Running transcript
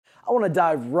I want to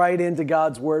dive right into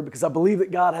God's word because I believe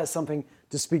that God has something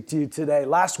to speak to you today.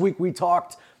 Last week we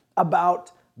talked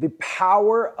about the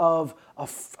power of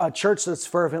a church that's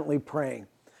fervently praying.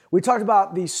 We talked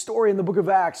about the story in the book of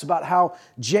Acts about how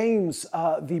James,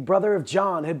 the brother of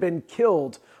John, had been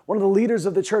killed. One of the leaders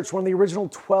of the church, one of the original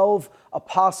 12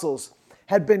 apostles,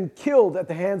 had been killed at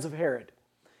the hands of Herod.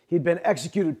 He'd been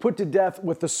executed, put to death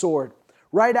with the sword.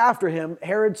 Right after him,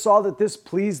 Herod saw that this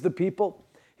pleased the people.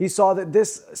 He saw that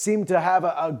this seemed to have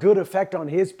a good effect on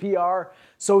his PR.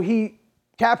 So he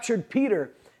captured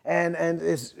Peter and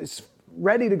is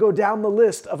ready to go down the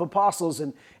list of apostles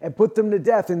and put them to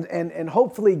death and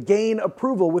hopefully gain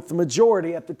approval with the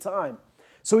majority at the time.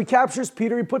 So he captures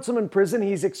Peter, he puts him in prison.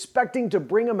 He's expecting to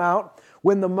bring him out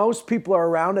when the most people are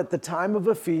around at the time of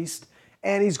a feast,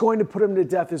 and he's going to put him to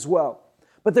death as well.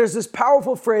 But there's this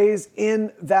powerful phrase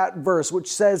in that verse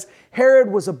which says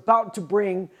Herod was about to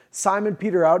bring Simon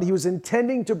Peter out. He was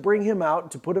intending to bring him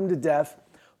out to put him to death,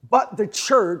 but the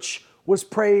church was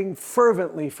praying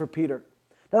fervently for Peter.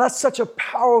 Now that's such a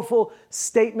powerful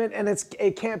statement, and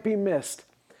it can't be missed.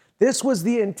 This was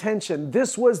the intention.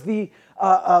 This was the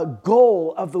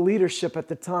goal of the leadership at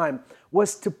the time,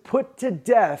 was to put to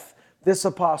death this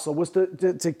apostle, was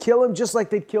to kill him just like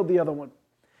they'd killed the other one.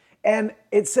 And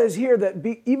it says here that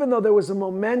even though there was a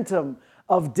momentum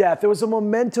of death, there was a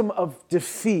momentum of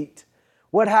defeat,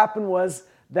 what happened was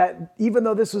that even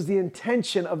though this was the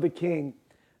intention of the king,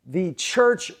 the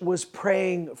church was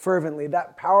praying fervently.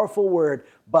 That powerful word,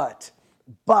 but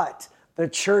the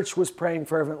church was praying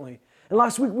fervently. And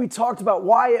last week we talked about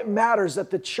why it matters that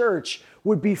the church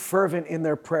would be fervent in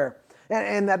their prayer.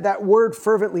 And that word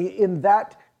fervently in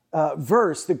that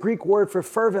verse, the Greek word for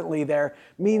fervently there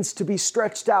means to be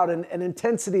stretched out, an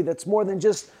intensity that's more than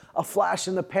just a flash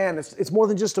in the pan. It's more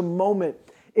than just a moment.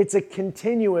 It's a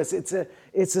continuous, it's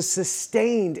a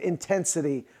sustained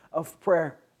intensity of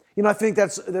prayer. You know, I think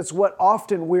that's what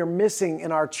often we're missing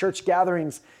in our church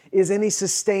gatherings is any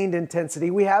sustained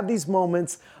intensity. We have these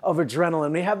moments of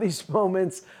adrenaline. We have these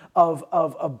moments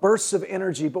of bursts of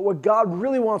energy. But what God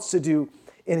really wants to do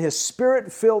in His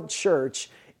Spirit-filled church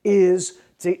is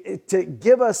to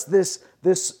give us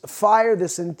this fire,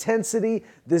 this intensity,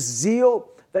 this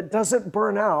zeal that doesn't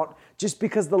burn out just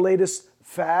because the latest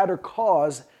fad or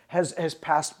cause has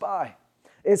passed by.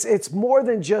 It's more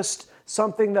than just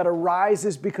something that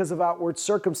arises because of outward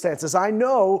circumstances. I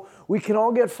know we can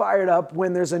all get fired up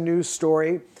when there's a news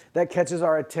story that catches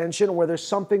our attention, where there's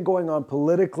something going on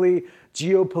politically,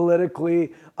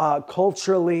 geopolitically,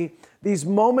 culturally. These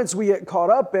moments we get caught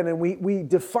up in, and we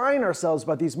define ourselves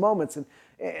by these moments. And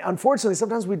unfortunately,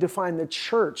 sometimes we define the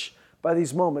church by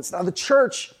these moments. Now, the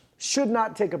church should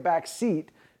not take a back seat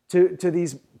to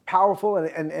these powerful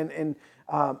and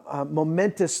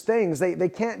momentous things. They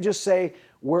can't just say,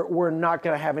 we're not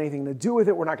going to have anything to do with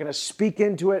it. We're not going to speak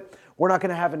into it. We're not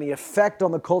going to have any effect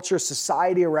on the culture,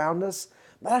 society around us.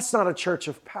 That's not a church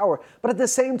of power. But at the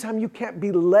same time, you can't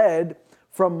be led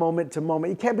from moment to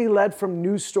moment. You can't be led from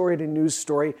news story to news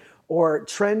story or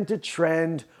trend to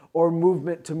trend or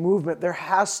movement to movement. There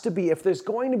has to be, if there's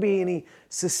going to be any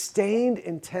sustained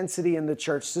intensity in the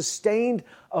church, sustained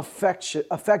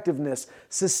effectiveness,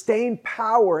 sustained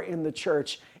power in the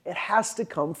church, it has to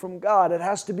come from God. It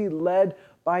has to be led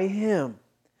by Him.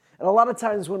 And a lot of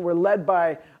times when we're led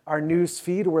by our news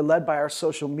feed or we're led by our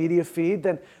social media feed,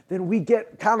 then we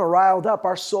get kind of riled up.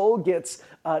 Our soul gets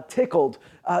tickled.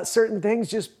 Certain things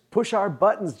just push our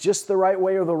buttons just the right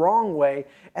way or the wrong way.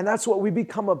 And that's what we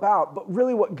become about. But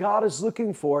really what God is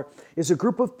looking for is a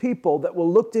group of people that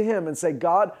will look to Him and say,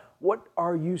 God, what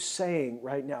are you saying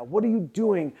right now? What are you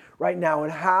doing right now?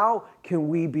 And how can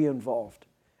we be involved?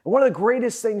 And one of the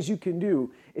greatest things you can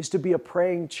do is to be a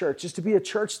praying church, is to be a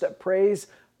church that prays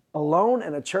alone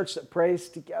and a church that prays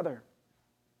together.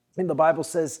 And the Bible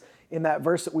says in that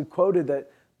verse that we quoted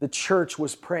that the church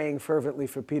was praying fervently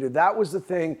for Peter. That was the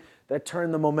thing that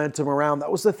turned the momentum around.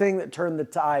 That was the thing that turned the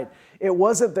tide. It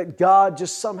wasn't that God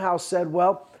just somehow said,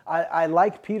 well, I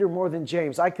like Peter more than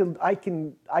James. I can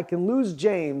lose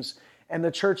James and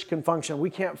the church can function. We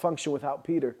can't function without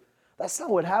Peter. That's not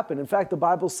what happened. In fact, the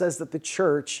Bible says that the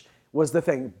church was the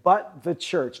thing, but the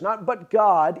church, not but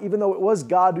God, even though it was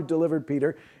God who delivered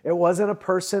Peter. It wasn't a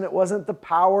person. It wasn't the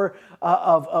power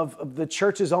of the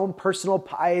church's own personal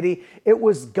piety. It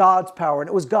was God's power and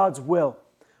it was God's will.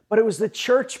 But it was the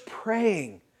church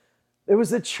praying. It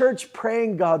was the church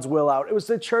praying God's will out. It was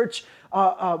the church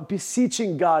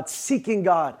beseeching God, seeking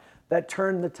God that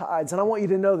turned the tides. And I want you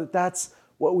to know that that's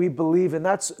what we believe, and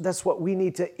that's what we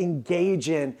need to engage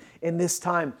in this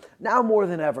time, now more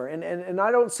than ever. And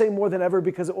I don't say more than ever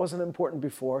because it wasn't important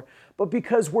before, but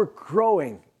because we're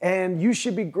growing, and you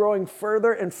should be growing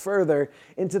further and further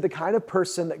into the kind of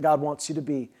person that God wants you to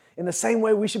be. In the same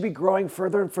way, we should be growing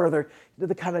further and further into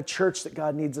the kind of church that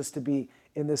God needs us to be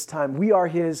in this time. We are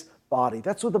His body.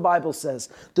 That's what the Bible says.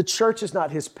 The church is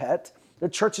not His pet. The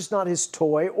church is not His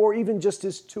toy or even just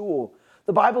His tool.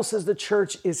 The Bible says the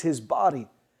church is His body.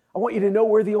 I want you to know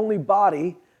we're the only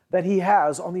body that He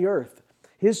has on the earth.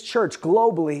 His church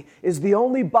globally is the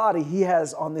only body He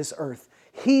has on this earth.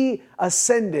 He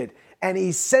ascended and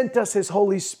He sent us His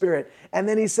Holy Spirit. And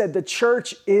then He said, the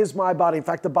church is my body. In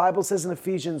fact, the Bible says in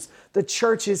Ephesians, the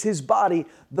church is His body,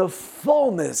 the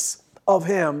fullness of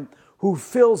Him who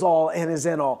fills all and is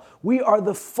in all. We are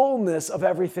the fullness of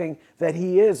everything that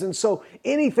He is. And so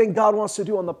anything God wants to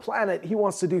do on the planet, He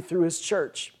wants to do through His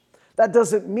church. That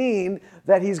doesn't mean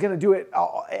that He's going to do it,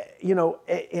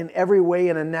 in every way,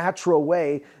 in a natural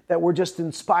way, that we're just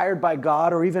inspired by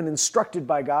God or even instructed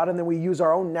by God, and then we use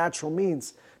our own natural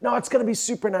means. No, it's going to be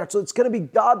supernatural. It's going to be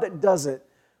God that does it.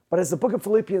 But as the book of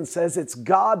Philippians says, it's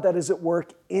God that is at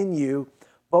work in you,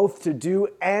 both to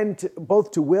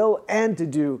will and to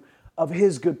do of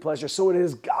His good pleasure. So it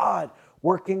is God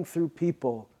working through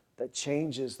people that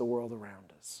changes the world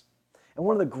around us. And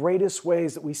one of the greatest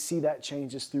ways that we see that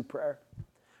change is through prayer.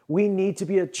 We need to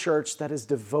be a church that is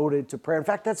devoted to prayer. In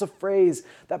fact, that's a phrase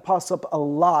that pops up a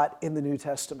lot in the New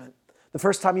Testament. The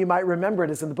first time you might remember it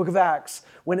is in the book of Acts,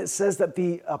 when it says that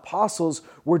the apostles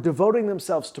were devoting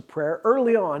themselves to prayer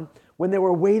early on when they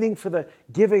were waiting for the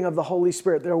giving of the Holy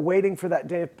Spirit. They were waiting for that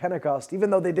day of Pentecost. Even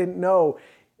though they didn't know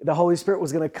the Holy Spirit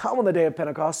was going to come on the day of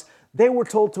Pentecost, they were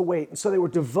told to wait. And so they were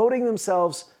devoting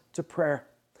themselves to prayer.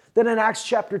 Then in Acts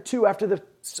chapter 2, after the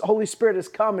Holy Spirit has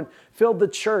come and filled the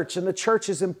church, and the church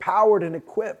is empowered and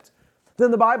equipped,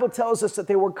 then the Bible tells us that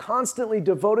they were constantly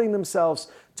devoting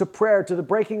themselves to prayer, to the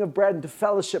breaking of bread, and to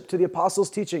fellowship, to the apostles'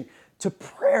 teaching, to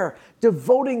prayer,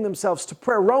 devoting themselves to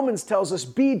prayer. Romans tells us,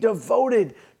 be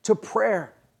devoted to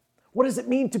prayer. What does it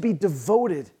mean to be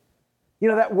devoted? You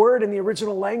know, that word in the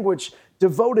original language,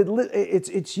 devoted,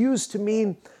 it's used to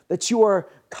mean that you are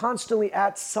constantly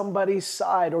at somebody's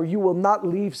side, or you will not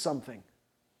leave something.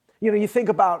 You know, you think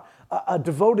about a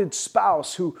devoted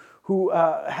spouse who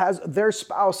has their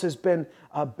spouse has been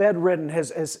bedridden,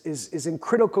 is in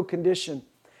critical condition,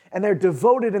 and they're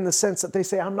devoted in the sense that they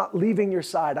say, I'm not leaving your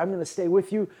side. I'm going to stay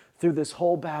with you through this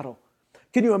whole battle.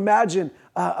 Can you imagine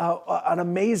an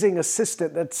amazing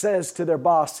assistant that says to their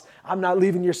boss, I'm not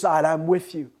leaving your side, I'm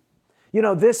with you? You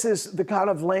know, this is the kind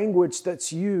of language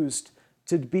that's used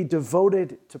to be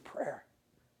devoted to prayer.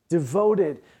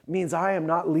 Devoted means I am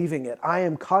not leaving it. I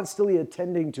am constantly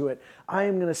attending to it. I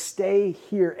am going to stay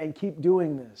here and keep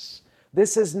doing this.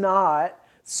 This is not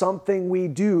something we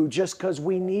do just because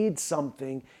we need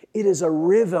something. It is a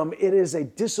rhythm. It is a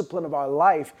discipline of our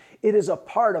life. It is a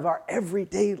part of our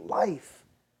everyday life.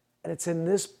 And it's in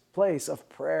this place of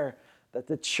prayer that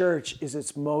the church is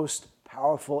its most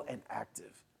powerful and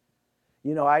active.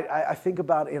 You know, I think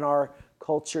about in our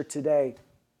culture today,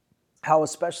 how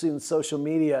especially in social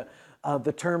media,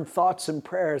 the term thoughts and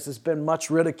prayers has been much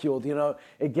ridiculed. You know,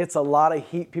 it gets a lot of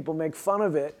heat. People make fun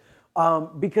of it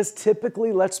because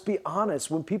typically, let's be honest,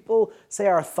 when people say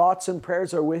our thoughts and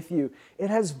prayers are with you,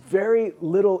 it has very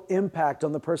little impact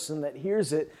on the person that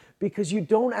hears it because you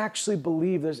don't actually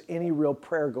believe there's any real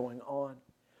prayer going on.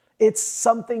 It's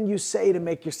something you say to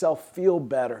make yourself feel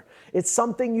better. It's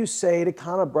something you say to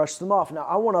kind of brush them off. Now,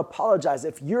 I want to apologize.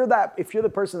 If you're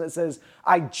the person that says,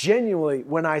 I genuinely,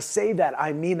 when I say that,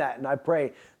 I mean that and I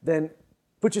pray, then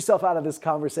put yourself out of this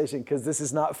conversation because this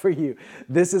is not for you.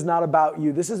 This is not about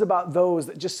you. This is about those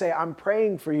that just say, I'm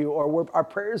praying for you, or our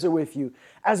prayers are with you,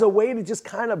 as a way to just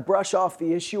kind of brush off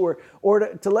the issue or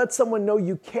to let someone know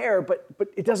you care, but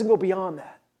it doesn't go beyond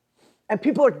that. And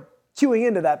people are cueing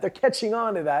into that. They're catching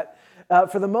on to that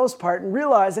for the most part and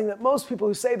realizing that most people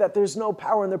who say that, there's no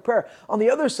power in their prayer. On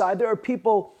the other side, there are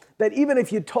people that even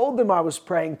if you told them I was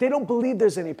praying, they don't believe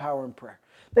there's any power in prayer.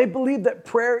 They believe that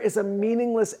prayer is a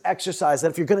meaningless exercise,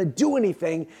 that if you're going to do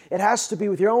anything, it has to be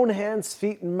with your own hands,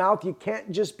 feet, and mouth. You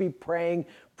can't just be praying.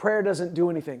 Prayer doesn't do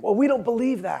anything. Well, we don't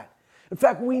believe that. In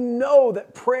fact, we know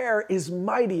that prayer is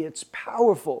mighty. It's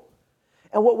powerful.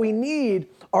 And what we need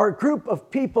are a group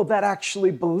of people that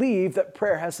actually believe that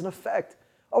prayer has an effect.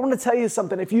 I want to tell you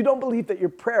something. If you don't believe that your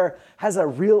prayer has a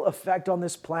real effect on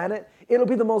this planet, it'll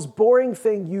be the most boring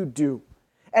thing you do.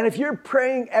 And if you're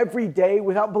praying every day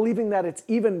without believing that it's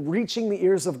even reaching the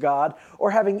ears of God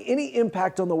or having any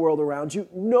impact on the world around you,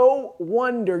 no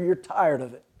wonder you're tired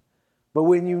of it. But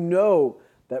when you know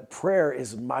that prayer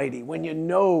is mighty, when you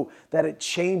know that it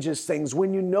changes things,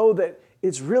 when you know that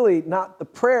it's really not the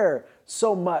prayer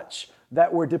so much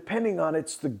that we're depending on,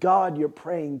 it's the God you're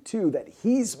praying to, that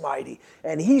He's mighty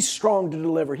and He's strong to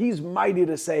deliver. He's mighty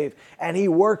to save, and He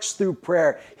works through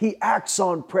prayer. He acts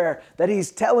on prayer, that He's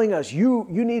telling us, you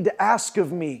need to ask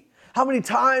of me. How many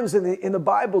times in the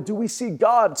Bible do we see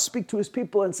God speak to His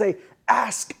people and say,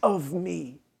 ask of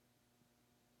me?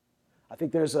 I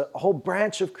think there's a whole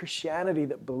branch of Christianity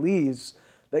that believes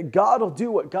that God will do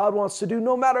what God wants to do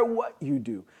no matter what you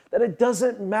do. That it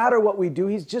doesn't matter what we do,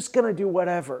 He's just going to do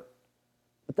whatever.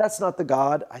 But that's not the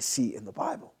God I see in the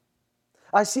Bible.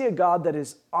 I see a God that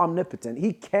is omnipotent.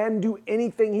 He can do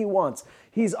anything He wants.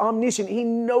 He's omniscient. He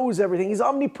knows everything. He's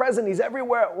omnipresent. He's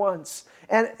everywhere at once.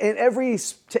 And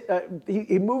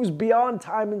He moves beyond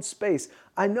time and space.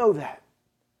 I know that.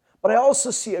 But I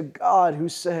also see a God who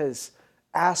says,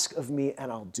 ask of me and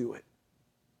I'll do it.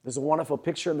 There's a wonderful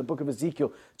picture in the book of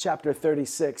Ezekiel, chapter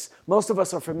 36. Most of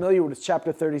us are familiar with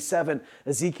chapter 37,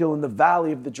 Ezekiel in the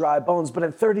valley of the dry bones. But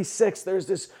in 36, there's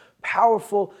this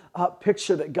powerful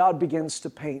picture that God begins to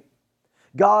paint.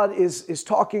 God is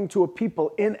talking to a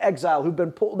people in exile who've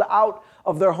been pulled out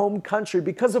of their home country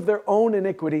because of their own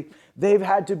iniquity. They've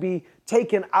had to be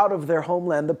taken out of their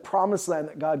homeland, the promised land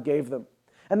that God gave them.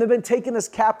 And they've been taken as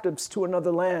captives to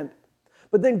another land.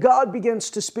 But then God begins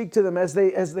to speak to them as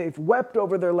they've wept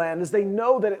over their land, as they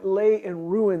know that it lay in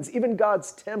ruins. Even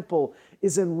God's temple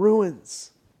is in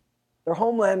ruins. Their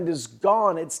homeland is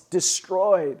gone. It's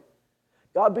destroyed.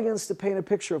 God begins to paint a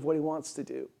picture of what He wants to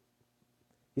do.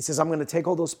 He says, I'm going to take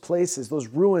all those places, those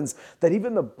ruins that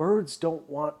even the birds don't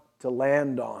want to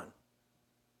land on,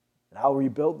 and I'll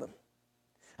rebuild them.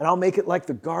 And I'll make it like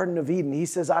the Garden of Eden. He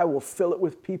says, I will fill it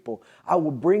with people. I will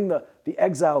bring the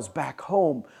exiles back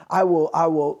home. I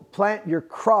will plant your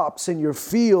crops in your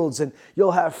fields, and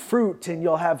you'll have fruit, and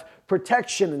you'll have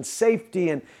protection and safety.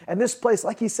 And this place,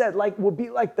 like He said, will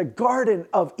be like the Garden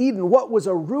of Eden. What was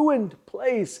a ruined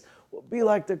place will be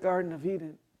like the Garden of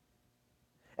Eden.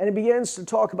 And He begins to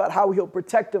talk about how He'll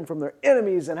protect them from their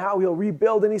enemies and how He'll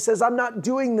rebuild. And He says, I'm not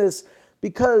doing this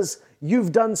because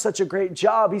you've done such a great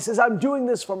job. He says, I'm doing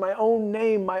this for my own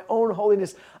name, my own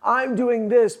holiness. I'm doing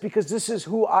this because this is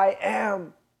who I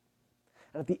am.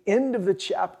 And at the end of the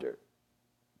chapter,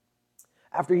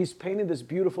 after He's painted this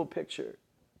beautiful picture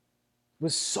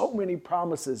with so many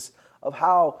promises of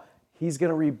how He's going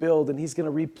to rebuild and He's going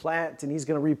to replant and He's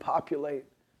going to repopulate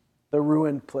the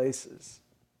ruined places,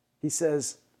 He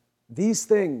says, these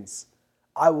things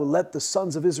I will let the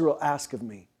sons of Israel ask of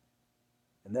me,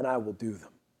 and then I will do them.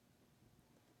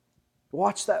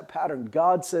 Watch that pattern.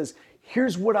 God says,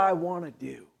 here's what I want to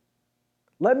do.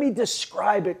 Let me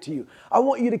describe it to you. I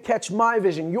want you to catch my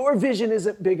vision. Your vision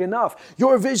isn't big enough.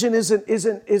 Your vision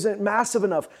isn't massive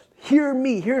enough. Hear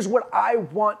me. Here's what I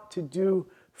want to do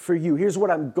for you. Here's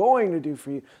what I'm going to do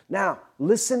for you. Now,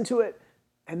 listen to it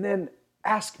and then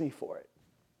ask me for it,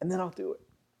 and then I'll do it.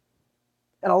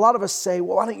 And a lot of us say,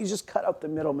 well, why don't you just cut out the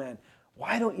middleman?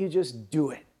 Why don't you just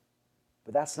do it?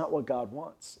 But that's not what God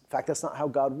wants. In fact, that's not how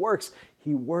God works.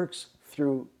 He works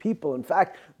through people. In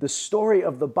fact, the story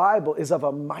of the Bible is of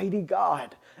a mighty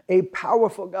God, a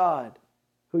powerful God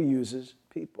who uses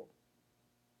people,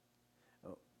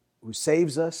 who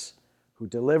saves us, who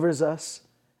delivers us.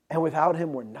 And without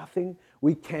Him, we're nothing.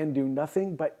 We can do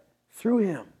nothing, but through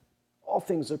Him, all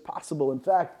things are possible. In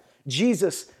fact,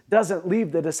 Jesus doesn't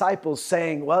leave the disciples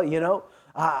saying, well,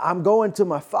 I'm going to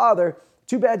my Father.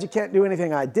 Too bad you can't do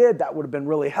anything I did. That would have been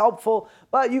really helpful.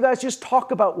 But you guys just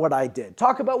talk about what I did.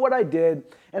 Talk about what I did.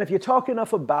 And if you talk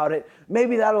enough about it,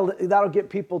 maybe that'll get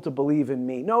people to believe in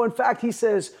me. No, in fact, He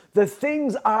says, the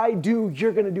things I do,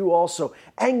 you're going to do also.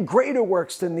 And greater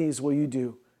works than these will you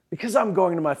do, because I'm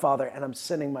going to my Father and I'm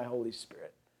sending my Holy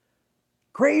Spirit.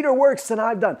 Greater works than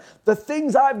I've done. The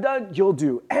things I've done, you'll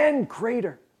do. And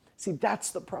greater. See, that's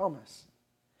the promise.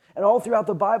 And all throughout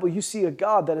the Bible, you see a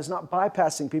God that is not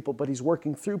bypassing people, but He's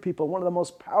working through people. One of the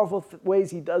most powerful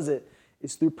ways He does it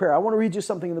is through prayer. I want to read you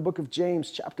something in the book of James,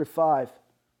 chapter 5.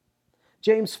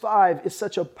 James 5 is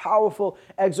such a powerful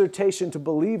exhortation to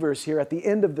believers here at the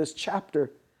end of this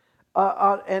chapter.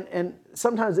 And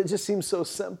sometimes it just seems so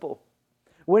simple.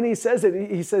 When he says it,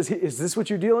 he says, is this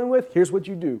what you're dealing with? Here's what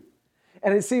you do.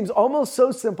 And it seems almost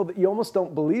so simple that you almost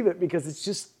don't believe it because it's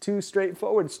just too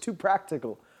straightforward. It's too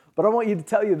practical. But I want you to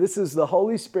tell you, this is the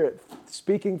Holy Spirit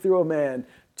speaking through a man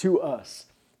to us.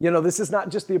 This is not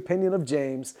just the opinion of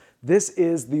James. This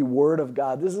is the Word of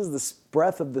God. This is the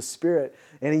breath of the Spirit.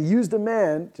 And He used a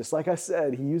man, just like I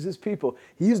said, He uses people.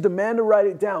 He used a man to write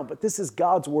it down, but this is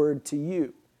God's Word to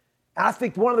you. And I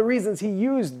think one of the reasons He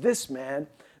used this man,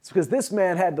 It's because this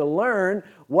man had to learn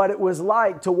what it was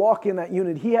like to walk in that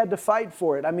unity. He had to fight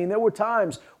for it. I mean, there were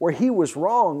times where he was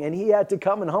wrong and he had to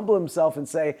come and humble himself and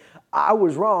say, I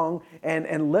was wrong,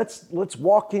 and let's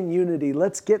walk in unity.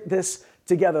 Let's get this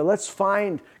together. Let's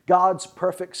find God's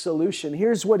perfect solution.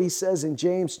 Here's what he says in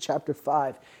James chapter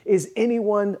 5. Is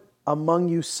anyone among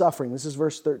you suffering? This is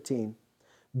verse 13.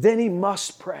 Then he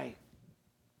must pray.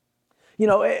 You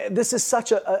know, this is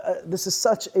such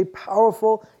a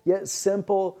powerful yet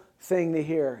simple thing to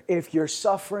hear. If you're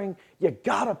suffering, you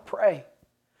gotta pray.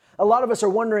 A lot of us are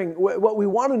wondering, what we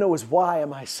want to know is, why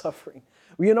am I suffering?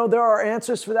 You know, there are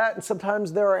answers for that, and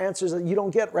sometimes there are answers that you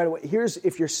don't get right away.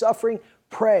 If you're suffering,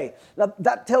 pray. Now,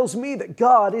 that tells me that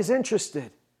God is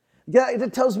interested. Yeah,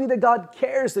 it tells me that God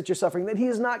cares that you're suffering, that he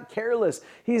is not careless.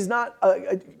 He's not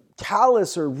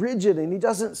callous or rigid, and he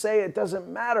doesn't say it doesn't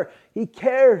matter. He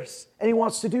cares, and he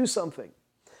wants to do something.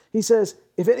 He says,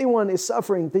 if anyone is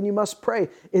suffering, then you must pray.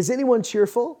 Is anyone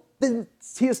cheerful? Then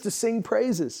he is to sing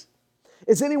praises.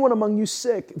 Is anyone among you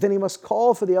sick? Then he must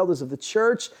call for the elders of the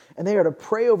church, and they are to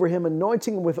pray over him,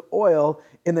 anointing him with oil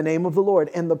in the name of the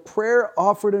Lord. And the prayer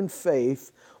offered in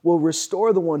faith will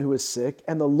restore the one who is sick,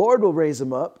 and the Lord will raise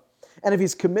him up. And if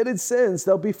he's committed sins,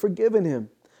 they'll be forgiven him.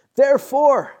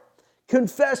 Therefore,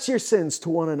 confess your sins to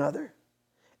one another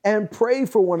and pray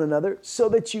for one another so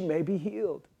that you may be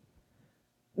healed.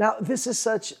 Now, this is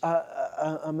such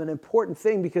an important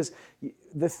thing, because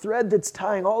the thread that's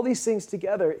tying all these things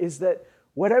together is that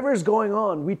whatever's going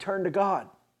on, we turn to God,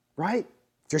 right?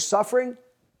 If you're suffering,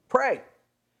 pray.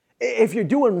 If you're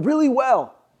doing really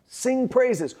well, sing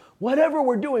praises. Whatever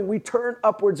we're doing, we turn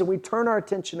upwards and we turn our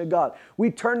attention to God.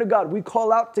 We turn to God. We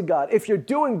call out to God. If you're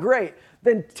doing great,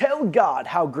 then tell God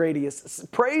how great he is.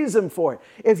 Praise him for it.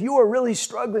 If you are really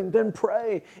struggling, then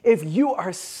pray. If you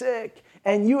are sick,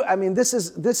 this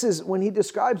is when he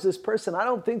describes this person, I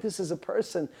don't think this is a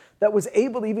person that was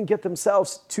able to even get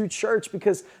themselves to church,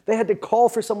 because they had to call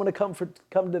for someone to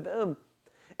come to them.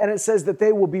 And it says that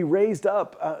they will be raised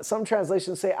up. Some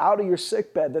translations say out of your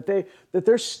sick bed, that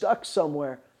they're stuck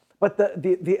somewhere. But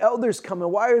the elders come.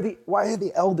 And why are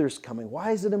the elders coming?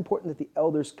 Why is it important that the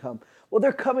elders come? Well,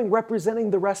 they're coming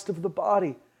representing the rest of the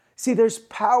body. See, there's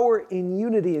power in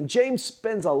unity, and James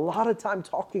spends a lot of time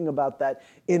talking about that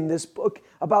in this book,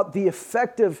 about the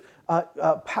effective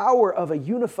power of a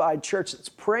unified church that's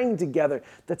praying together,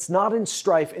 that's not in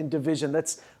strife and division,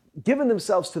 that's given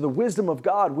themselves to the wisdom of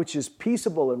God, which is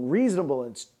peaceable and reasonable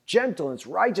and it's gentle and it's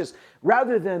righteous,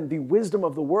 rather than the wisdom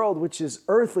of the world, which is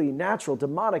earthly, natural,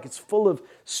 demonic. It's full of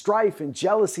strife and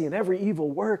jealousy and every evil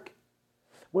work.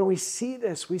 When we see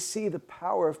this, we see the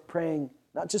power of praying,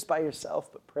 not just by yourself,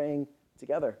 but praying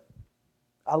together.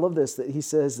 I love this, that he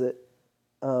says that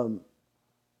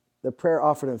the prayer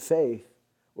offered in faith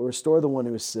will restore the one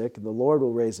who is sick, and the Lord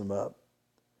will raise him up.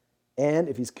 And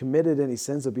if he's committed any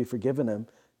sins, they'll be forgiven him.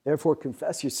 Therefore,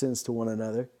 confess your sins to one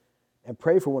another and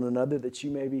pray for one another that you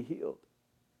may be healed.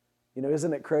 You know,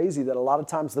 isn't it crazy that a lot of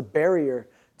times the barrier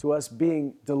to us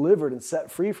being delivered and set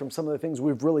free from some of the things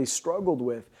we've really struggled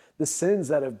with, the sins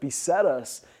that have beset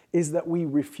us, is that we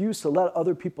refuse to let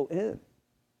other people in.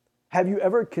 Have you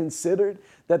ever considered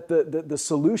that the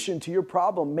solution to your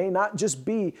problem may not just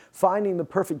be finding the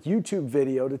perfect YouTube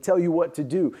video to tell you what to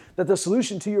do? That the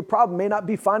solution to your problem may not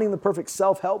be finding the perfect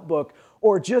self-help book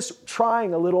or just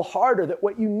trying a little harder, that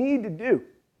what you need to do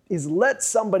is let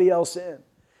somebody else in,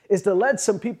 is to let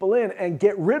some people in and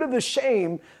get rid of the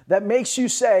shame that makes you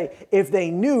say, if they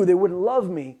knew, they wouldn't love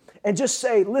me. And just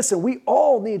say, listen, we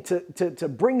all need to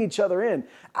bring each other in.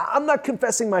 I'm not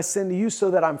confessing my sin to you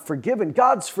so that I'm forgiven.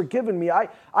 God's forgiven me.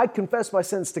 I confess my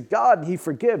sins to God and he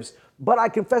forgives. But I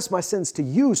confess my sins to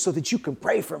you so that you can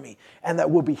pray for me and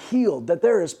that we'll be healed. That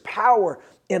there is power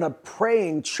in a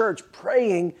praying church,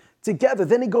 praying together.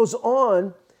 Then he goes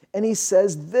on and he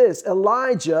says this: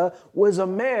 Elijah was a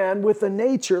man with a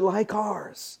nature like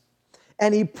ours,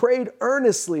 and he prayed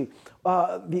earnestly.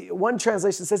 One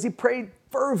translation says he prayed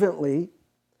fervently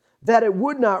that it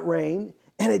would not rain,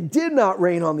 and it did not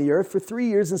rain on the earth for 3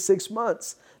 years and 6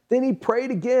 months. Then he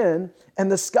prayed again,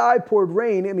 and the sky poured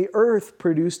rain, and the earth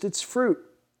produced its fruit.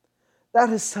 That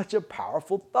is such a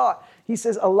powerful thought. He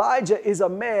says Elijah is a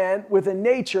man with a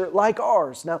nature like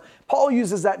ours. Now, Paul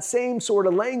uses that same sort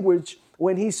of language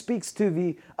when he speaks to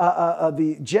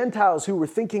the Gentiles who were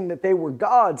thinking that they were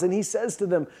gods. And he says to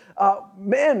them,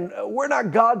 men, we're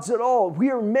not gods at all. We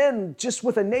are men just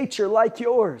with a nature like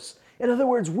yours. In other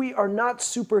words, we are not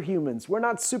superhumans. We're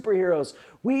not superheroes.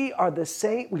 We are the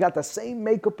same. We got the same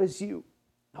makeup as you.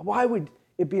 Now, why would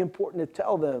it be important to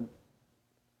tell them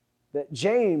that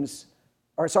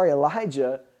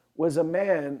Elijah was a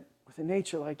man with a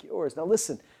nature like yours. Now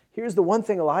listen, here's the one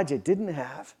thing Elijah didn't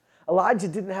have. Elijah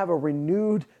didn't have a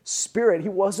renewed spirit. He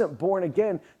wasn't born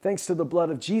again thanks to the blood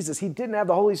of Jesus. He didn't have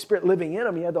the Holy Spirit living in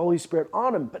him. He had the Holy Spirit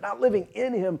on him, but not living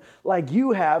in him like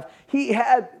you have. He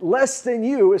had less than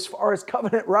you as far as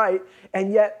covenant right,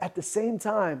 and yet at the same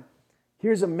time,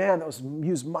 here's a man that was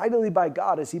used mightily by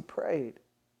God as he prayed.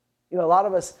 You know, a lot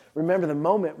of us remember the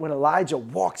moment when Elijah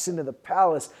walks into the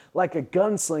palace like a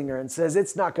gunslinger and says,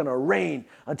 it's not going to rain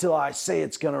until I say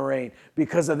it's going to rain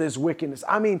because of this wickedness.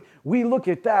 I mean, we look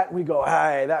at that and we go,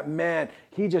 hey, that man,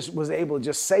 he just was able to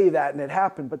just say that and it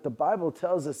happened. But the Bible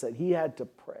tells us that he had to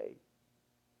pray.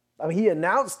 I mean, he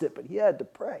announced it, but he had to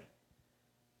pray.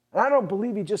 And I don't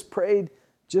believe he just prayed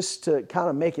just to kind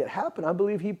of make it happen. I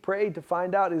believe he prayed to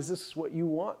find out, is this what you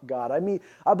want, God? I mean,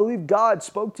 I believe God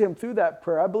spoke to him through that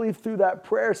prayer. I believe through that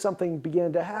prayer, something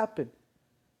began to happen.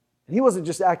 And he wasn't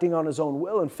just acting on his own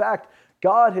will. In fact,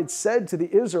 God had said to the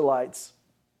Israelites,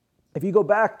 if you go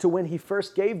back to when he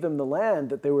first gave them the land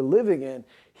that they were living in,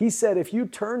 he said, if you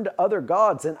turn to other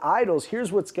gods and idols,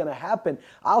 here's what's going to happen.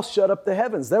 I'll shut up the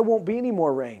heavens. There won't be any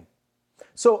more rain.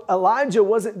 So Elijah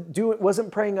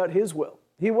wasn't praying out his will.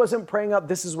 He wasn't praying out,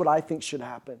 this is what I think should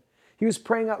happen. He was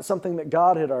praying out something that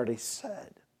God had already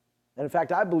said. And in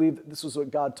fact, I believe that this was what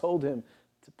God told him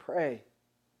to pray.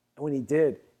 And when he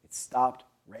did, it stopped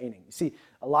raining. You see,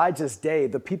 Elijah's day,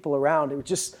 the people around, it was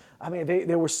just, I mean,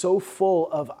 they were so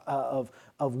full of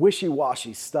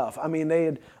wishy-washy stuff. I mean, they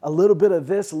had a little bit of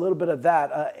this, a little bit of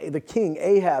that. The king,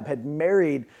 Ahab, had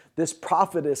married this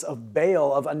prophetess of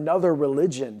Baal, of another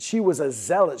religion. She was a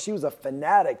zealot. She was a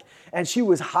fanatic. And she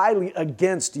was highly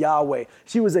against Yahweh.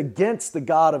 She was against the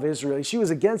God of Israel. She was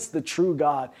against the true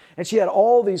God. And she had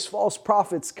all these false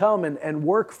prophets come and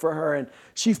work for her. And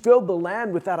she filled the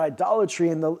land with that idolatry.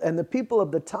 And the people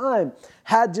of the time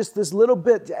had just this little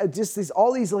bit,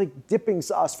 all these like dipping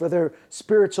sauce for their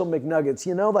spiritual McNuggets.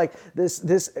 You know, like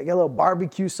this I got a little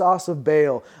barbecue sauce of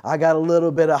Baal. I got a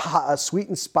little bit of sweet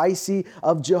and spicy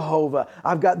of Jehovah.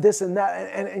 I've got this and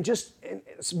that. And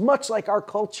it's much like our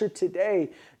culture today,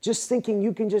 just thinking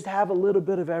you can just have a little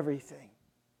bit of everything.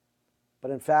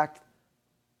 But in fact,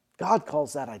 God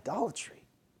calls that idolatry.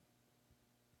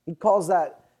 He calls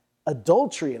that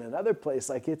adultery in another place.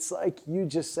 Like it's like you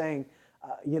just saying,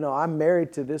 I'm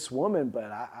married to this woman, but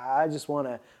I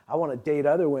want to date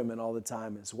other women all the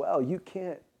time as well. You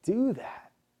can't do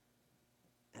that.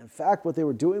 In fact, what they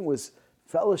were doing was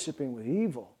fellowshipping with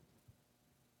evil.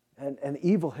 And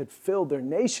evil had filled their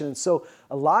nation. And so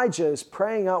Elijah is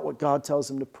praying out what God tells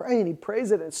him to pray, and he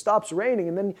prays it and it stops raining.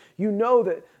 And then you know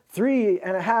that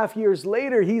 3.5 years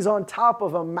later, he's on top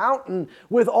of a mountain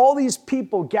with all these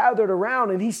people gathered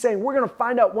around, and he's saying, we're going to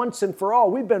find out once and for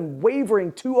all. We've been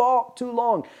wavering too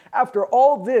long. After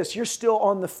all this, you're still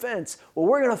on the fence. Well,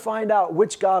 we're going to find out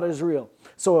which God is real.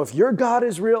 So if your God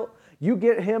is real, you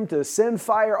get him to send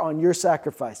fire on your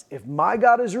sacrifice. If my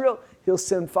God is real, he'll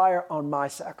send fire on my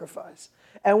sacrifice.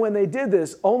 And when they did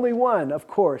this, only one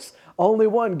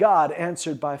God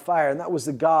answered by fire, and that was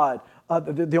the God,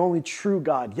 the only true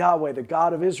God, Yahweh, the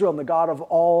God of Israel and the God of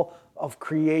all of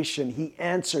creation. He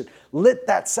answered, lit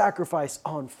that sacrifice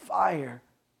on fire.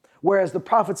 Whereas the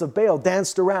prophets of Baal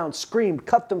danced around, screamed,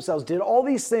 cut themselves, did all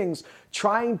these things,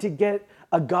 trying to get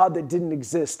a God that didn't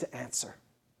exist to answer.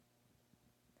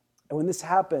 And when this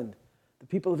happened, the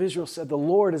people of Israel said, the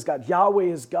Lord is God, Yahweh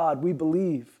is God, we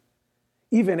believe.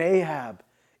 Even Ahab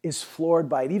is floored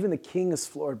by it. Even the king is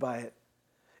floored by it.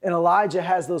 And Elijah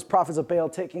has those prophets of Baal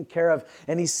taken care of,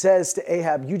 and he says to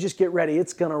Ahab, you just get ready,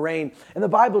 it's going to rain. And the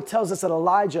Bible tells us that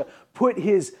Elijah put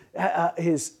his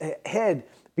head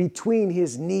between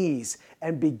his knees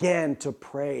and began to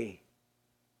pray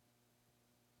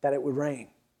that it would rain.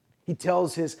 He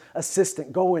tells his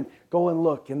assistant, go and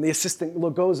look. And the assistant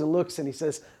goes and looks, and he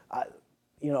says,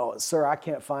 sir, I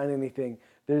can't find anything.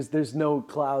 There's no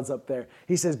clouds up there.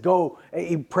 He says, go. And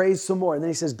he prays some more. And then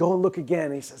he says, go and look again.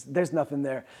 And he says, there's nothing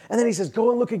there. And then he says, go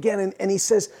and look again. And he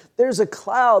says, there's a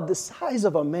cloud the size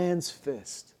of a man's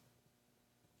fist.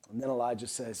 And then Elijah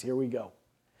says, here we go.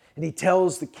 And he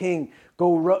tells the king,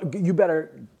 you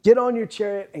better get on your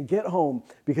chariot and get home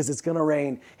because it's going to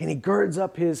rain. And he girds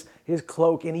up his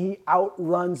cloak and he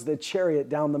outruns the chariot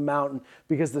down the mountain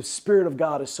because the Spirit of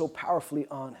God is so powerfully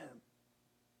on him.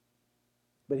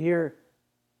 But here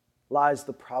lies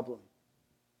the problem.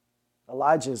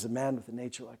 Elijah is a man with a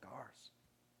nature like ours.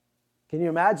 Can you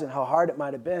imagine how hard it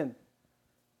might have been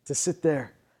to sit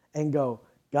there and go,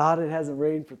 God, it hasn't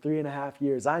rained for 3.5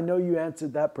 years. I know you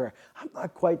answered that prayer. I'm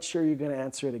not quite sure you're going to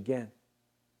answer it again.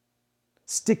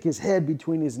 Stick his head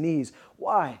between his knees.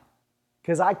 Why?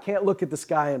 because I can't look at the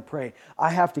sky and pray. I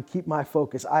have to keep my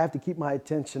focus. I have to keep my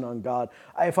attention on God.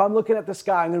 If I'm looking at the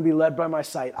sky, I'm going to be led by my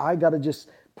sight. I got to just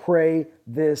pray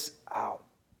this out.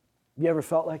 You ever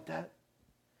felt like that?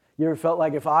 You ever felt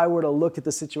like if I were to look at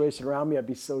the situation around me, I'd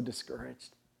be so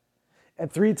discouraged?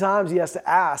 And 3 times he has to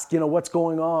ask, what's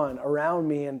going on around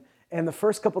me? And the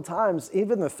first couple times,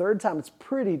 even the third time, it's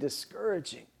pretty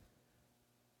discouraging.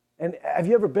 And have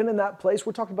you ever been in that place?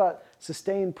 We're talking about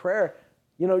sustained prayer.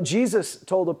 Jesus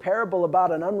told a parable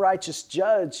about an unrighteous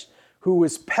judge who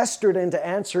was pestered into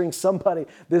answering somebody,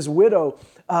 this widow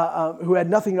who had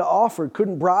nothing to offer,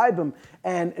 couldn't bribe him,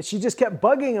 and she just kept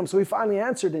bugging him, so he finally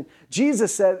answered. And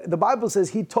Jesus said, the Bible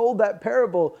says he told that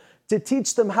parable to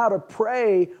teach them how to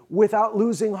pray without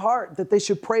losing heart, that they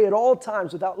should pray at all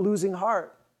times without losing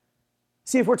heart.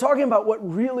 See, if we're talking about what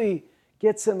really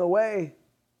gets in the way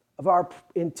of our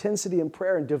intensity in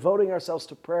prayer and devoting ourselves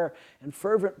to prayer and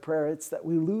fervent prayer, it's that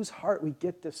we lose heart. We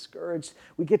get discouraged.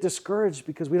 We get discouraged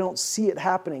because we don't see it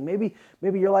happening. Maybe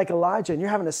you're like Elijah and you're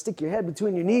having to stick your head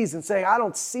between your knees and say, I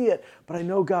don't see it, but I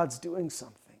know God's doing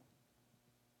something.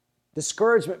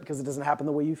 Discouragement because it doesn't happen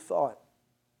the way you thought.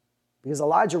 Because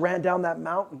Elijah ran down that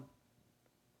mountain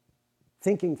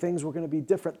thinking things were going to be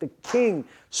different. The king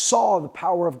saw the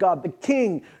power of God. The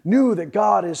king knew that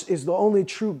God is the only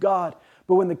true God.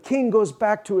 But when the king goes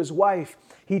back to his wife,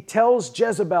 he tells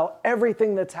Jezebel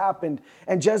everything that's happened.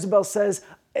 And Jezebel says,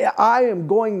 I am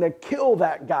going to kill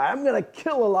that guy. I'm going to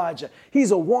kill Elijah.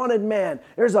 He's a wanted man.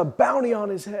 There's a bounty on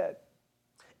his head.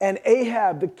 And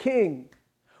Ahab, the king,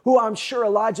 who I'm sure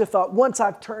Elijah thought, once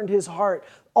I've turned his heart,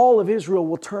 all of Israel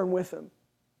will turn with him.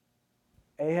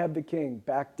 Ahab, the king,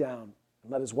 backed down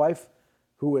and let his wife,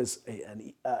 who was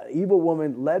an evil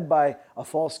woman led by a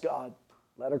false god,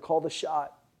 let her call the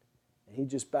shot. And he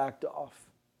just backed off.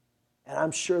 And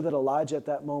I'm sure that Elijah at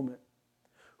that moment,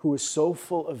 who was so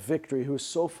full of victory, who was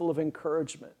so full of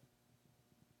encouragement,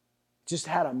 just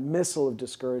had a missile of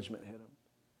discouragement hit him.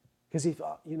 Because he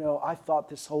thought, I thought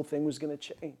this whole thing was going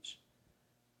to change.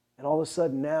 And all of a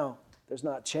sudden now, there's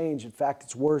not change. In fact,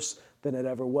 it's worse than it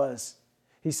ever was.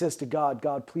 He says to God,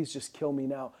 God, please just kill me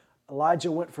now.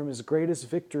 Elijah went from his greatest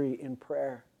victory in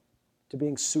prayer to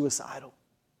being suicidal.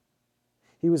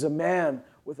 He was a man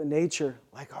with a nature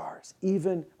like ours.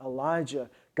 Even Elijah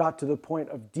got to the point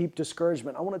of deep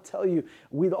discouragement. I want to tell you,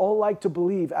 we'd all like to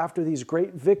believe after these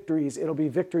great victories, it'll be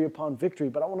victory upon victory.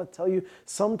 But I want to tell you,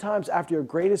 sometimes after your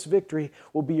greatest victory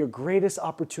will be your greatest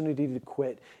opportunity to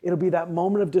quit. It'll be that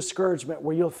moment of discouragement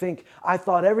where you'll think, I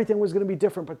thought everything was going to be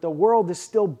different, but the world is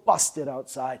still busted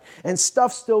outside. And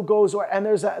stuff still goes, and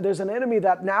there's an enemy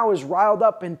that now is riled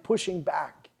up and pushing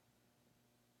back.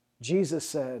 Jesus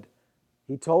said,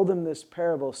 he told them this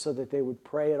parable so that they would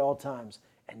pray at all times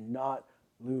and not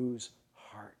lose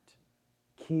heart.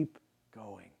 Keep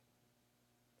going.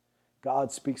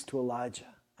 God speaks to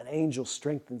Elijah. An angel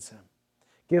strengthens him,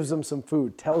 gives him some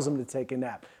food, tells him to take a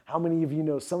nap. How many of you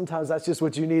know sometimes that's just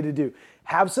what you need to do?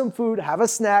 Have some food, have a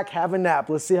snack, have a nap.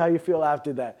 Let's see how you feel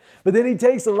after that. But then he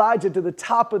takes Elijah to the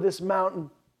top of this mountain.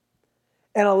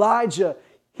 And Elijah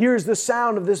hears the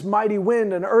sound of this mighty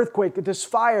wind, an earthquake, this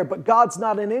fire, but God's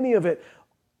not in any of it.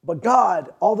 But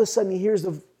God, all of a sudden, he hears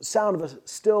the sound of a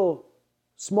still,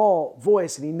 small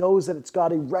voice, and he knows that it's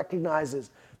God. He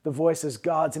recognizes the voice as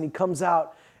God's, and he comes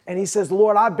out, and he says,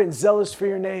 Lord, I've been zealous for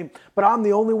your name, but I'm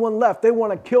the only one left. They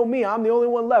want to kill me. I'm the only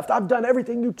one left. I've done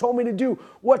everything you told me to do.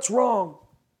 What's wrong?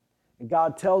 And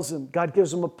God tells him, God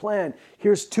gives him a plan.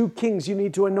 Here's 2 kings you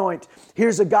need to anoint.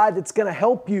 Here's a guy that's going to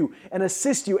help you and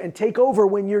assist you and take over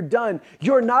when you're done.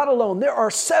 You're not alone. There are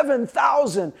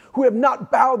 7,000 who have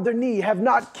not bowed their knee, have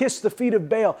not kissed the feet of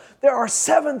Baal. There are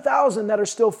 7,000 that are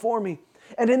still for me.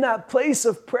 And in that place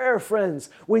of prayer, friends,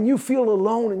 when you feel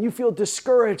alone and you feel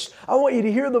discouraged, I want you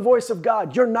to hear the voice of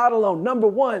God. You're not alone. Number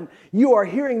 1, you are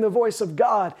hearing the voice of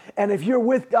God. And if you're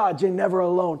with God, you're never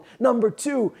alone. Number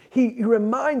 2, he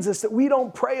reminds us that we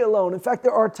don't pray alone. In fact,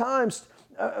 there are times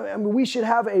we should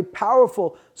have a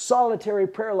powerful, solitary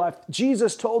prayer life.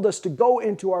 Jesus told us to go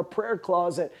into our prayer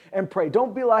closet and pray.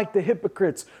 Don't be like the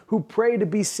hypocrites who pray to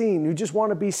be seen, who just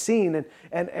want to be seen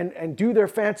and do their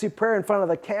fancy prayer in front of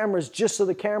the cameras just so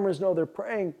the cameras know they're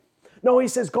praying. No, he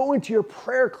says, go into your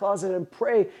prayer closet and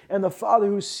pray, and the Father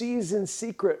who sees in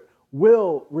secret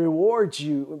will reward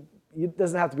you. It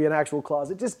doesn't have to be an actual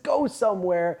closet. Just go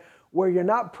somewhere where you're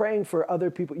not praying for other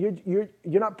people. You're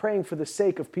not praying for the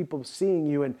sake of people seeing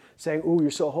you and saying, "Ooh, you're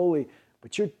so holy,"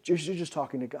 but you're just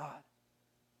talking to God.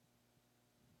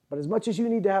 But as much as you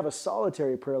need to have a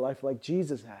solitary prayer life like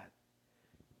Jesus had,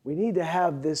 we need to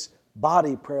have this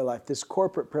body prayer life, this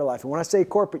corporate prayer life. And when I say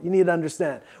corporate, you need to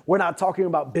understand, we're not talking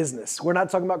about business. We're not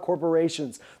talking about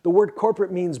corporations. The word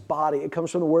corporate means body. It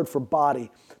comes from the word for body,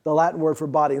 the Latin word for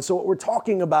body. And so what we're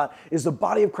talking about is the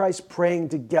body of Christ praying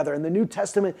together. And the New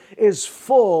Testament is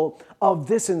full of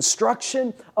this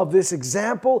instruction, of this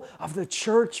example of the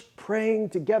church praying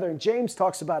together. And James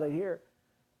talks about it here.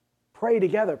 Pray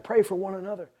together. Pray for one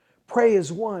another. Pray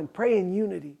as one. Pray in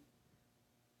unity.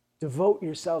 Devote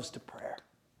yourselves to prayer,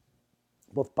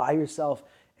 both by yourself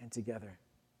and together.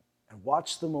 And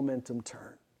watch the momentum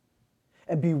turn.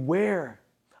 And beware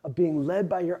of being led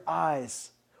by your eyes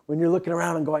when you're looking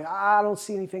around and going, I don't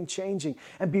see anything changing.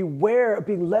 And beware of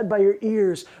being led by your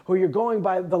ears or you're going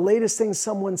by the latest thing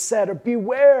someone said. Or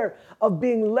beware of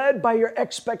being led by your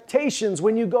expectations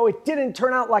when you go, it didn't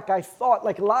turn out like I thought,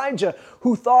 like Elijah,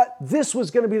 who thought this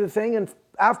was going to be the thing. And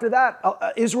after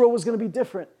that, Israel was going to be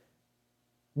different.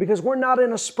 Because we're not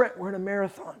in a sprint, we're in a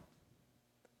marathon.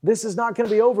 This is not going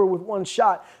to be over with one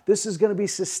shot. This is going to be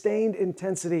sustained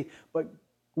intensity, but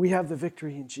we have the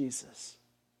victory in Jesus.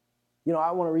 You know,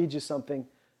 I want to read you something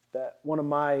that one of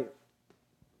my, I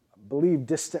believe,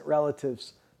 distant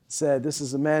relatives said. This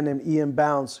is a man named Ian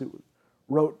Bounds who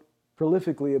wrote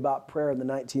prolifically about prayer in the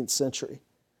 19th century.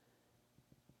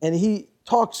 And he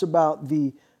talks about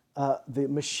the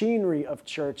machinery of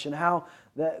church and how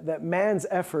that man's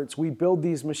efforts, we build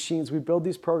these machines, we build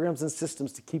these programs and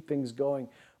systems to keep things going.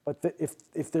 But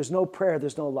if there's no prayer,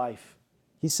 there's no life.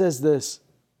 He says this,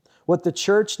 what the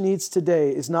church needs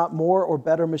today is not more or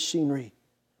better machinery,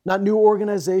 not new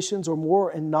organizations or more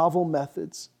and novel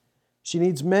methods. She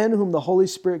needs men whom the Holy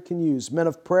Spirit can use, men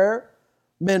of prayer,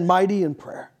 men mighty in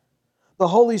prayer. The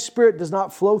Holy Spirit does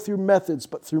not flow through methods,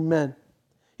 but through men.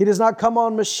 He does not come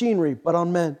on machinery, but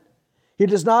on men. He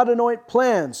does not anoint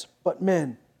plans, but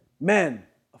men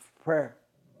of prayer.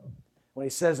 When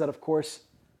he says that, of course,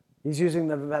 he's using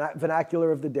the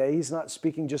vernacular of the day. He's not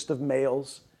speaking just of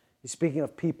males. He's speaking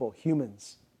of people,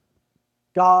 humans.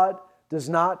 God does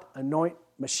not anoint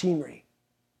machinery,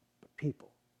 but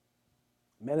people.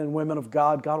 Men and women of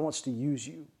God, God wants to use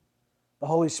you. The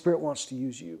Holy Spirit wants to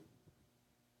use you.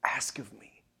 Ask of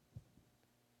me.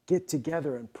 Get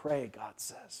together and pray, God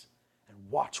says, and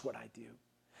watch what I do.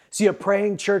 See, a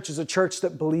praying church is a church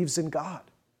that believes in God.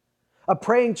 A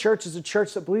praying church is a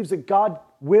church that believes that God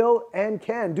will and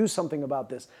can do something about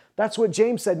this. That's what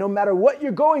James said. No matter what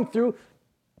you're going through,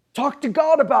 talk to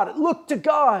God about it. Look to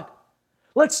God.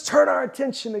 Let's turn our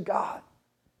attention to God.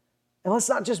 And let's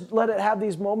not just let it have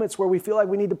these moments where we feel like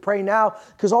we need to pray now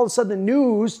because all of a sudden the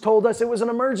news told us it was an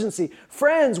emergency.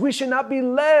 Friends, we should not be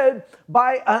led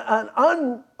by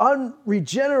an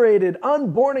unregenerated,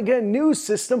 unborn-again news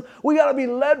system. We got to be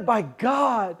led by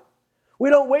God. We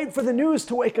don't wait for the news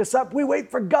to wake us up. We wait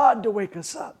for God to wake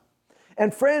us up.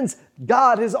 And friends,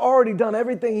 God has already done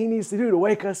everything He needs to do to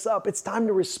wake us up. It's time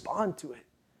to respond to it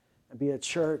and be a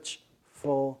church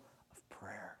full of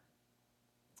prayer.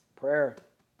 Prayer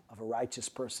of a righteous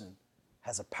person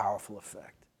has a powerful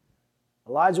effect.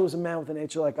 Elijah was a man with a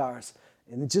nature like ours.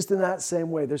 And just in that same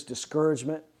way, there's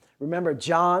discouragement. Remember,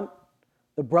 John,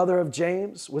 the brother of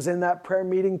James, was in that prayer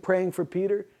meeting praying for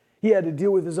Peter. He had to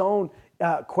deal with his own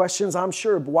questions, I'm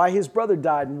sure, why his brother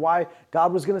died and why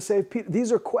God was going to save Peter.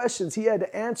 These are questions he had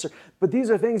to answer, but these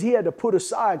are things he had to put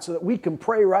aside so that we can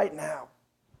pray right now.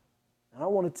 And I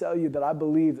want to tell you that I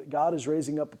believe that God is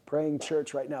raising up a praying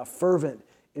church right now, fervent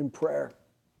in prayer,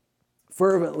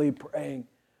 fervently praying,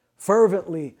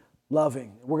 fervently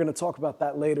loving. We're going to talk about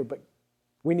that later, but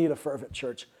we need a fervent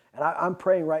church. And I'm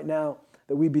praying right now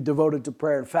that we be devoted to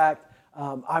prayer. In fact,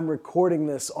 I'm recording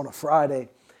this on a Friday,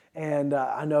 and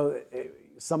I know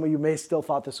some of you may still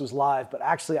thought this was live, but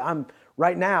actually I'm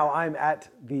at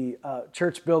the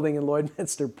church building in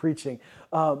Lloydminster preaching,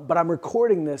 but I'm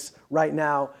recording this right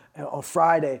now on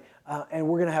Friday, and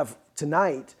we're going to have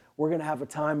tonight, we're going to have a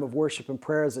time of worship and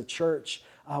prayer as a church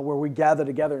where we gather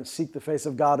together and seek the face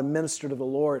of God and minister to the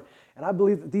Lord. And I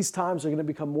believe that these times are going to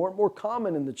become more and more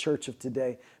common in the church of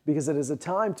today because it is a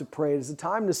time to pray. It is a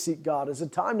time to seek God. It is a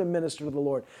time to minister to the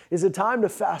Lord. It is a time to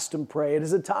fast and pray. It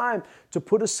is a time to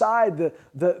put aside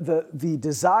the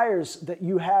desires that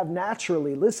you have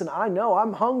naturally. Listen, I know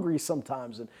I'm hungry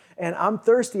sometimes and I'm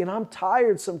thirsty and I'm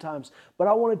tired sometimes. But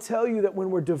I want to tell you that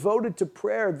when we're devoted to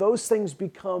prayer, those things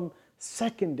become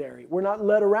secondary. We're not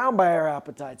led around by our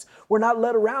appetites. We're not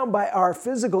led around by our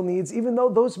physical needs, even though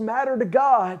those matter to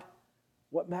God.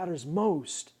 What matters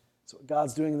most is what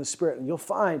God's doing in the Spirit. And you'll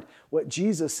find what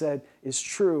Jesus said is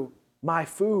true. My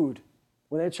food.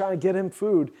 When they're trying to get him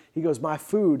food, he goes, my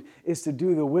food is to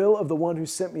do the will of the one who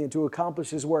sent me and to accomplish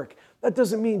his work. That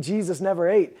doesn't mean Jesus never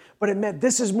ate, but it meant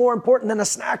this is more important than a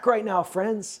snack right now,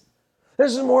 friends.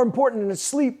 This is more important than a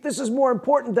sleep. This is more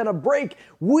important than a break.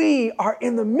 We are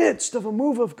in the midst of a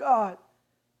move of God.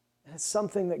 And it's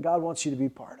something that God wants you to be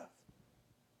part of.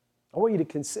 I want you to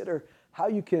consider how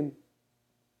you can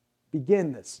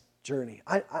begin this journey.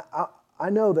 I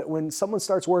know that when someone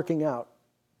starts working out,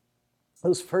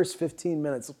 those first 15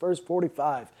 minutes, the first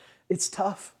 45, it's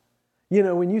tough. You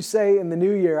know, when you say in the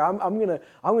new year, I'm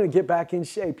gonna get back in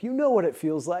shape, you know what it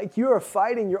feels like. You are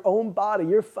fighting your own body.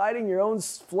 You're fighting your own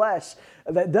flesh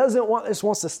that just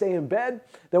wants to stay in bed,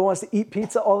 that wants to eat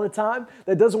pizza all the time,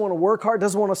 that doesn't want to work hard,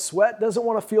 doesn't want to sweat, doesn't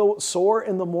want to feel sore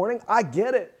in the morning. I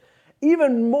get it.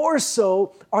 Even more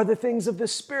so are the things of the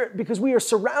Spirit, because we are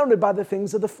surrounded by the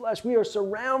things of the flesh. We are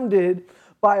surrounded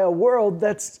by a world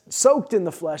that's soaked in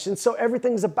the flesh. And so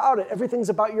everything's about it. Everything's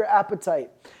about your appetite.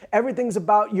 Everything's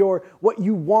about what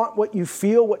you want, what you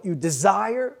feel, what you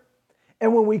desire.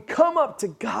 And when we come up to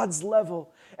God's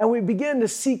level and we begin to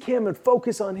seek Him and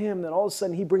focus on Him, then all of a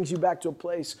sudden He brings you back to a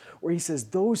place where He says,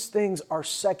 those things are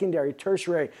secondary,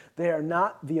 tertiary. They are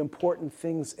not the important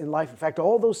things in life. In fact,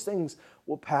 all those things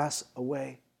will pass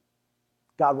away.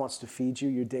 God wants to feed you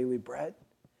your daily bread.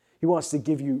 He wants to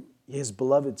give you His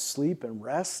beloved sleep and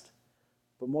rest.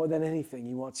 But more than anything,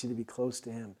 He wants you to be close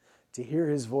to Him, to hear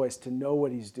His voice, to know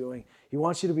what He's doing. He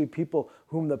wants you to be people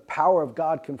whom the power of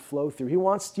God can flow through. He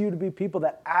wants you to be people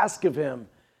that ask of Him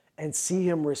and see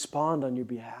Him respond on your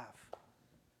behalf.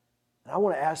 And I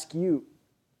want to ask you,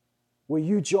 will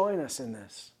you join us in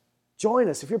this? Join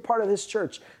us. If you're part of this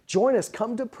church, join us.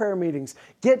 Come to prayer meetings.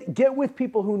 Get with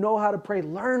people who know how to pray.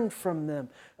 Learn from them.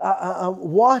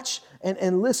 Watch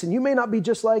and listen. You may not be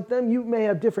just like them. You may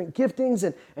have different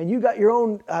giftings and you got your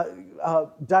own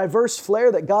diverse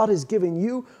flair that God has given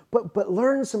you, but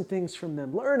learn some things from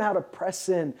them. Learn how to press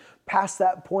in past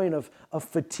that point of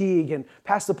fatigue and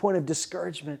past the point of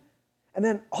discouragement. And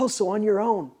then also on your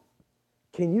own,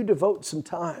 can you devote some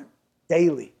time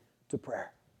daily to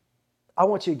prayer? I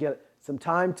want you to get some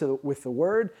time with the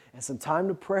Word and some time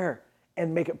to prayer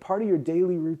and make it part of your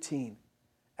daily routine.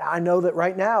 I know that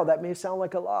right now that may sound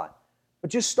like a lot,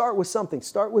 but just start with something.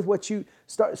 Start with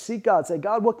seek God. Say,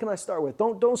 God, what can I start with?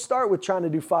 Don't start with trying to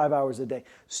do 5 hours a day.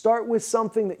 Start with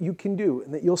something that you can do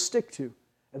and that you'll stick to,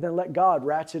 and then let God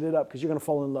ratchet it up, because you're going to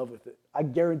fall in love with it. I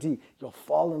guarantee you'll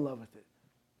fall in love with it.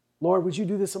 Lord, would you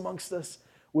do this amongst us?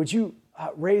 Would you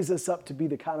raise us up to be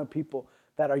the kind of people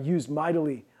that are used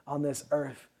mightily on this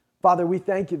earth? Father, we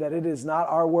thank you that it is not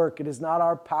our work, it is not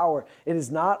our power, it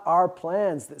is not our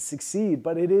plans that succeed,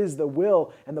 but it is the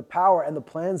will and the power and the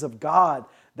plans of God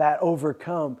that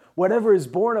overcome. Whatever is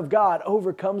born of God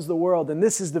overcomes the world, and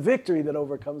this is the victory that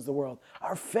overcomes the world,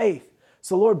 our faith.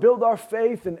 So Lord, build our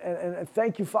faith, and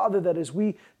thank you, Father, that as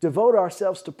we devote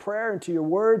ourselves to prayer and to your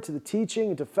word, to the teaching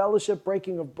and to fellowship,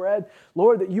 breaking of bread,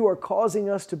 Lord, that you are causing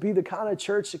us to be the kind of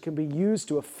church that can be used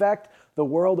to affect the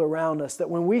world around us.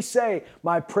 That when we say,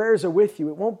 my prayers are with you,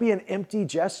 it won't be an empty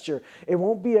gesture. It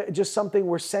won't be just something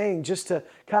we're saying just to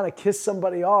kind of kiss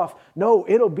somebody off. No,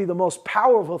 it'll be the most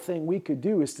powerful thing we could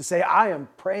do, is to say, I am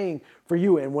praying for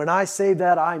you. And when I say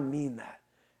that, I mean that.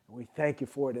 And we thank you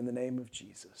for it in the name of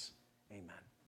Jesus.